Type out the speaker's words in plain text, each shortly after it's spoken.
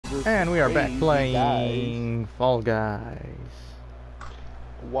And we are back playing Fall Guys.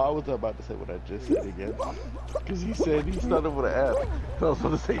 Why was I about to say what I just said again? Because he said he started with an F. I was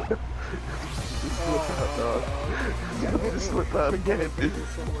about to say no. Just slipped out, dog. Just slipped out again.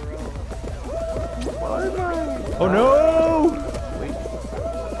 Why am I? Oh no! Wait.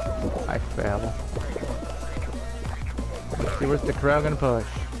 I fell. Let's see where's the crowd gonna push.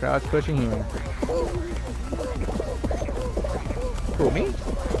 Crowd's pushing here. Who, me?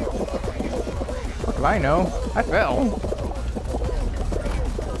 What do I know? I fell.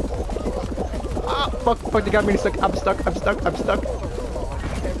 Ah, fuck, they got me stuck. I'm stuck.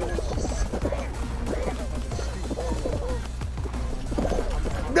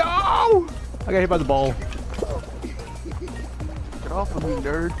 No! I got hit by the ball. Get off of me,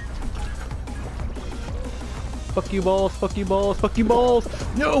 nerd. Fuck you balls.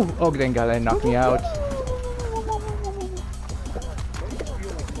 No! Oh, thank God, that knocked me out.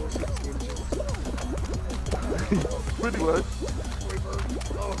 Pretty much.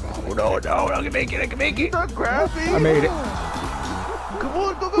 Oh no, I can make it. Stop grabbing. I made it. Come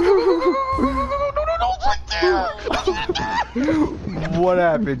on, go. No, What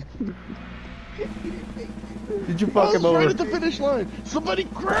happened? Did you fuck him over? Right at the finish line. Somebody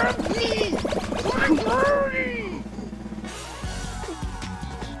grab me.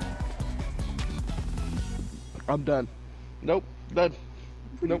 I'm done. Nope, done.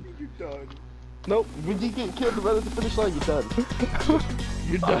 Nope. You're done. Nope, when you get killed right at the finish line, you're done.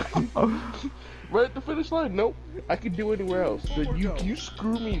 You're done. Right at the finish line, nope. I can do anywhere else. But you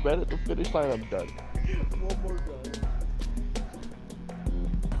screw me right at the finish line, I'm done. One more go.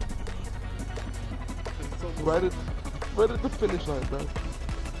 Right at the finish line, bro.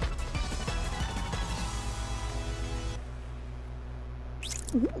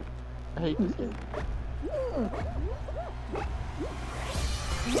 I hate this game.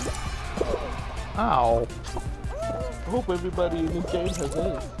 Ow. I hope everybody in this game has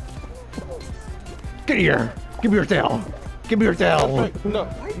AIDS. Get here! Give me your tail! No,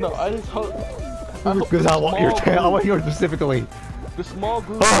 I just hope. Because I want your tail. I want yours specifically. The small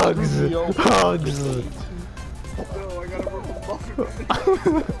group. Hugs! No, I gotta rip them off.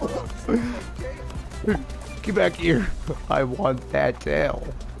 Get back here. I want that tail.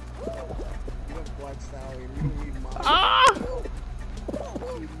 You know, blackstallion. You don't need mine. Ah!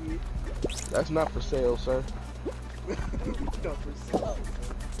 That's not for sale, sir. No, for sale.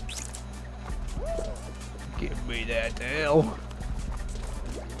 Give me that tail.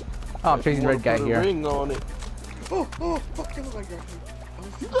 Oh, I'm chasing the red guy Put a here. ring on it. Oh, fuck, I got you.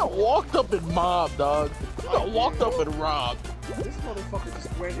 You got walked up and mobbed, dog. You got walked up and robbed. This motherfucker just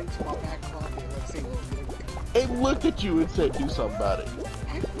went into my back pocket. Let's see. And looked at you and said, do something about it.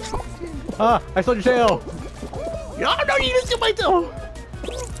 Ah, I stole your tail. No, you didn't steal my tail.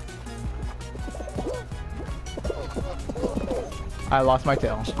 I lost my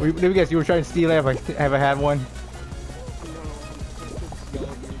tail. Let me guess, you were trying to steal it. Have I had one?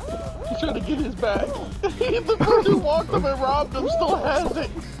 He's trying to get his back. The person who walked up and robbed him still has it.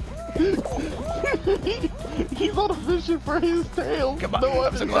 He's on a mission for his tail. Come on, no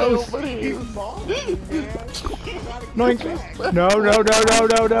I'm so other close. tail but his. Noink. No.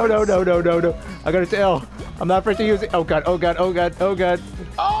 I got a tail. I'm not afraid to use it. Oh god. Oh,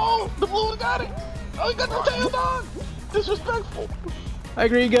 the blue one got it. Oh, he got the tail, dog. Disrespectful. I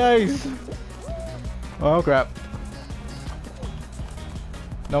agree, guys. Oh crap.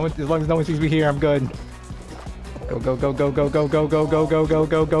 No one, as long as no one sees me here, I'm good. Go.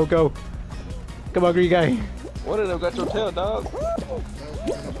 Come on, green guy. One of them got your tail, dog.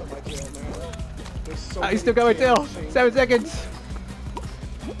 I still got my tail. 7 seconds.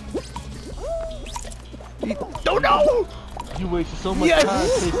 Oh no! You wasted so much Yes! time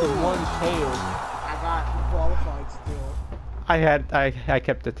chasing one tail. I got qualified still. I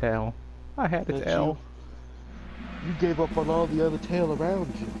kept the tail. I had the That tail. You gave up on all the other tail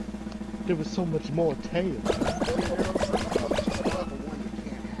around you. There was so much more tail.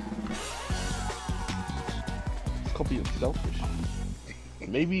 It's called being selfish.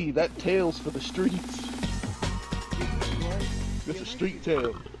 Maybe that tail's for the streets. It's a street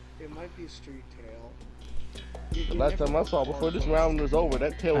tail. It might be a street tail. The last time I saw before this round was over,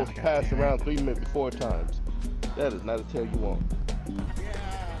 that tail was passed around 4 times. That is not a tail you want.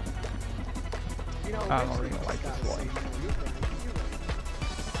 You know, I don't really like this one.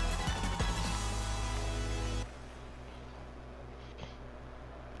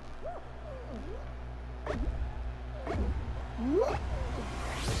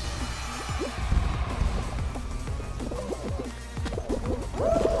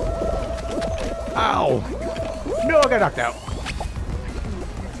 Ow! No, I got knocked out.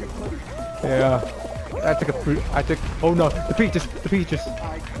 Yeah. I took a fruit. I took. Oh no, the peaches. The peaches.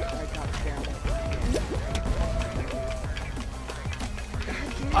 I got down.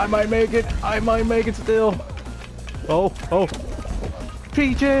 I might make it. I might make it still. Oh, oh.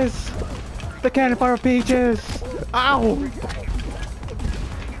 Peaches! The cannon fire peaches! Ow!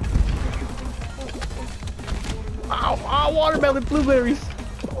 Ow! Ow! Watermelon, blueberries!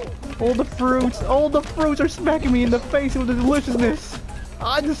 All the fruits are smacking me in the face with the deliciousness!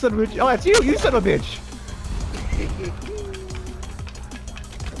 I just son of a bitch! Oh, that's you! You son of a bitch!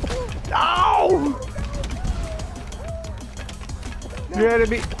 Ow! You're ahead of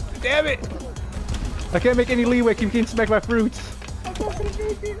me! Damn it! I can't make any leeway. You can't smack my fruits. I'm not gonna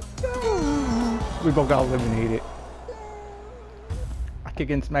make it. No. We both got eliminated. I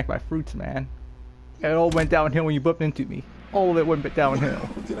can't smack my fruits, man. It all went downhill when you bumped into me. All of it went downhill.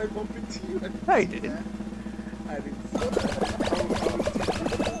 Did I bump into you? I did. I didn't see that. I was in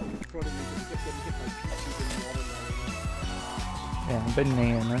front of me. Just kept getting hit by peaches and watermelon. Yeah,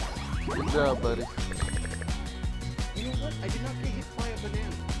 banana. Good job, buddy. You know what? I did not get hit by a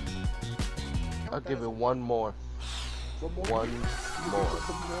banana. I'll give it one more. One more? One more.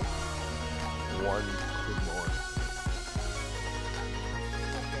 Some more? One more.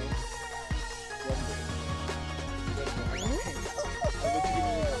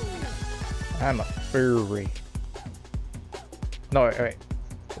 I'm a furry. No, wait.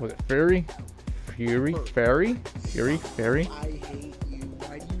 Was it furry? Fury? Fairy? Fury? Fairy? I hate you.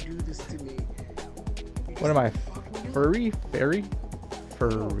 Why do you do this to me? What am I? Furry? Fairy?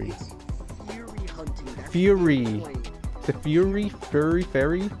 Furry. It's fury hunting. That's Fury. the point. Is it Fury? Furry?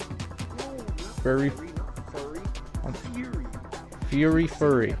 Fairy? No, not Furry. not furry. Fury. Fury?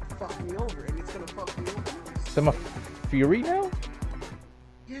 Furry. Fuck me over, and it's gonna fuck me over. So I'm a Fury now?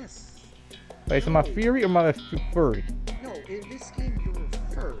 Yes. Wait, so am I Fury or am I a furry? No, in this game you're a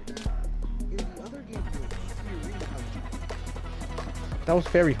furry. In the other game you're a fury hunter. That was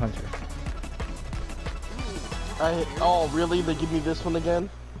Fairy Hunter. Oh, really? They give me this one again?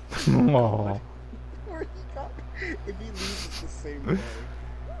 Oh. Where he got. If he loses the same way.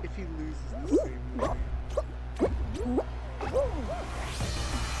 If he loses the same way.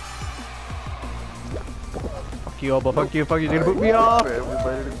 Fuck you, Oba. Fuck you. Fuck you. You're gonna put me off. For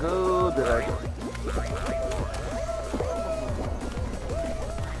everybody to go. Did I go?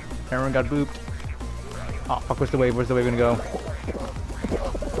 Everyone got booped. Oh, fuck. Where's the wave? Where's the wave gonna go?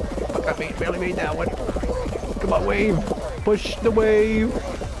 Fuck, I barely made that one. Come on, wave. Push the wave.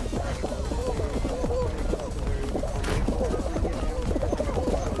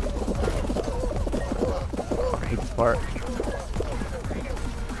 I hate this part.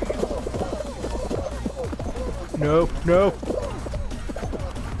 No, no.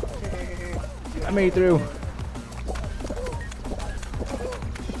 I made it through.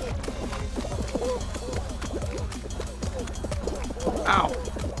 Ow.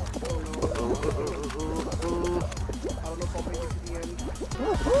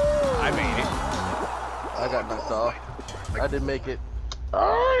 I made it. I got knocked off. I didn't make it.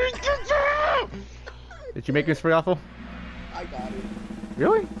 Did you make this for awful? I got it.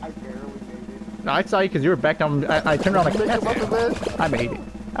 Really? I barely made it. No, I saw you because you were back down. I turned around like Make it that. up, man. I made it.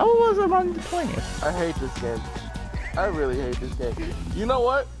 How was I on the 20th? I hate this game. I really hate this game. You know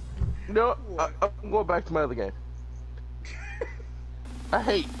what? You know, I'm going back to my other game. I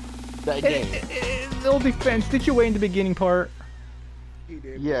hate that game. No defense. Did you wait in the beginning part? He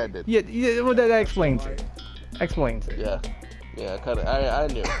did. Yeah, I did. Yeah, well, that explains it. Explains it. Yeah, kind of. I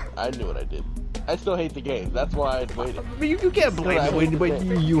knew what I did. I still hate the game. That's why I waited. But you can't blame it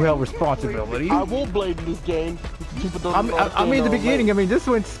when you held responsibility. I will blame this game. People don't know I mean, the beginning. I mean, this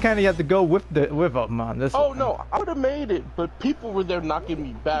one's kind of you have to go with them on this. Oh one. no, I would have made it, but people were there knocking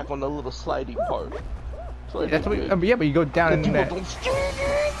me back on the little sliding part. So I That's what. didn't Yeah, but you go down in people that. don't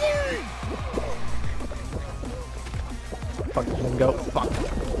Fuck, let's go. Fuck.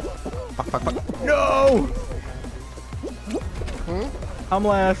 Fuck. No! I'm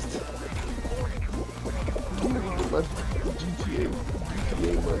last. GTA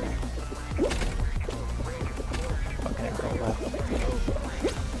money. Fucking arrow left.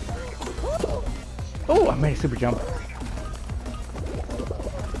 Oh, I made a super jump.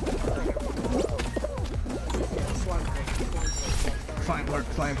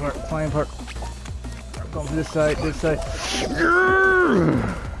 Flying part. I'm going to this side.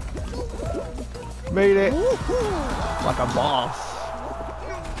 Made it. Like a boss.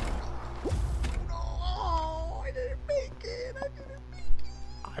 No, I didn't make it.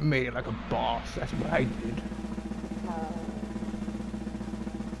 I made it like a boss. That's what I did.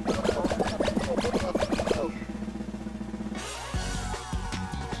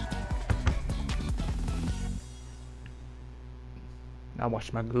 Now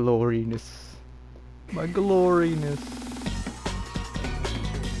watch my gloriness. My gloriness.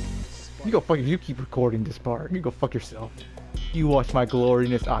 You go fuck if you keep recording this part. You go fuck yourself. You watch my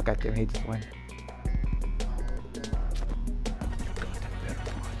gloriness. Ah, goddamn, I hate this one.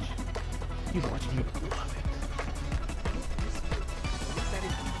 You watch me love it.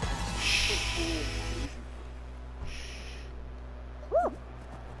 Shh.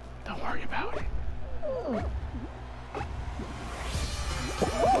 Don't worry about it.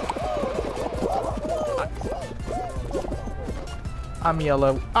 I'm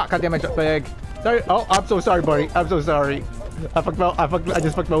yellow. Ah, goddamn, I dropped my egg. Sorry. Oh, I'm so sorry, buddy. I'm so sorry. I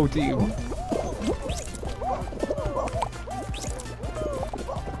just fucked my whole team. You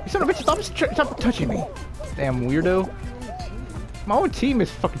son of a bitch, stop touching me. Damn weirdo. My own team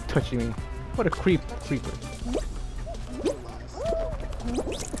is fucking touching me. What a creeper.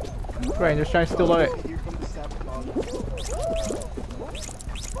 Right, they're trying to steal it.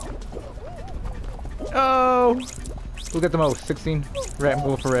 Oh! Who got the most? 16? Red, I'm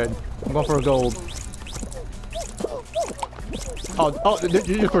going for red. I'm going for a gold. Oh, they're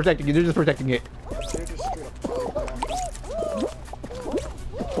just protecting it. They're just protecting it.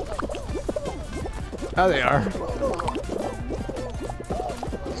 Oh, they are.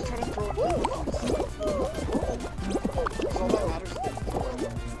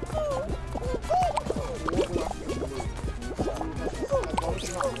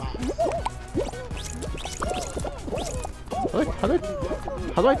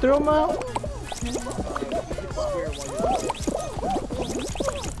 How do I throw them out?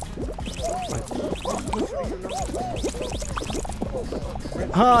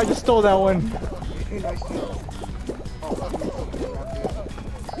 Ah, I just stole that one.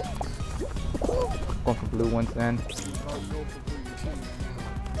 Going for blue ones then.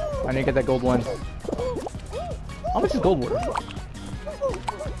 I need to get that gold one. How much is gold worth?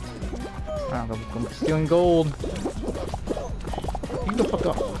 I'm stealing gold. You the fuck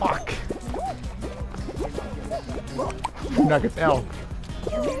up. Fuck. I'm not gonna tell.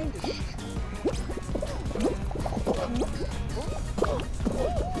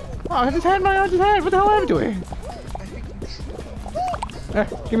 Oh, I just had what the hell am I doing?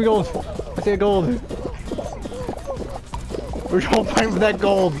 Give me gold. I say gold. We're all fighting for that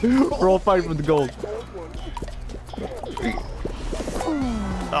gold. We're all fighting for the gold.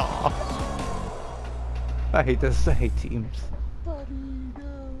 Oh. I hate this. I hate teams.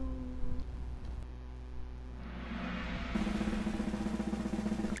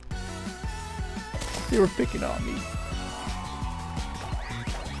 They were picking on me.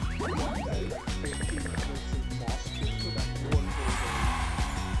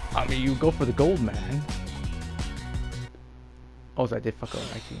 I mean, you go for the gold, man. Oh, so I did fuck up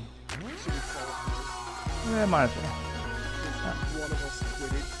my team. Yeah, might as well.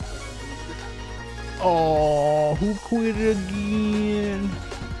 Oh, who quit again?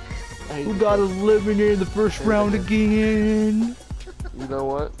 Who got eliminated in the first round again? You know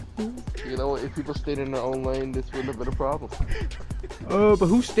what? You know what? If people stayed in their own lane, this wouldn't have been a problem. Oh, but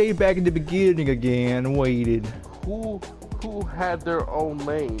who stayed back in the beginning again and waited? Who had their own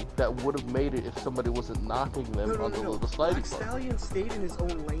lane that would have made it if somebody wasn't knocking them on the little sliding part? Blackstallion stayed in his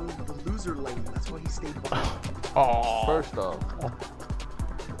own lane, the loser lane. That's why he stayed behind. Oh. First off.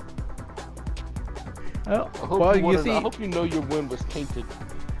 Oh, I hope you know your win was tainted.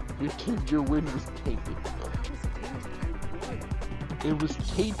 Your win was tainted. It was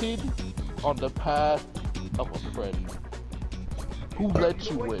tainted on the path of a friend. Who let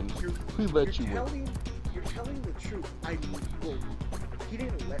you win? Who let you win? You're telling the truth. He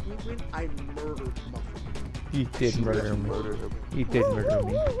didn't let me win. I murdered Muffin. He did murder me. He did murder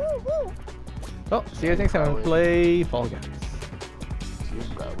me. Oh, see you guys next time. Play Fall Guys. You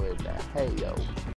go in the hell.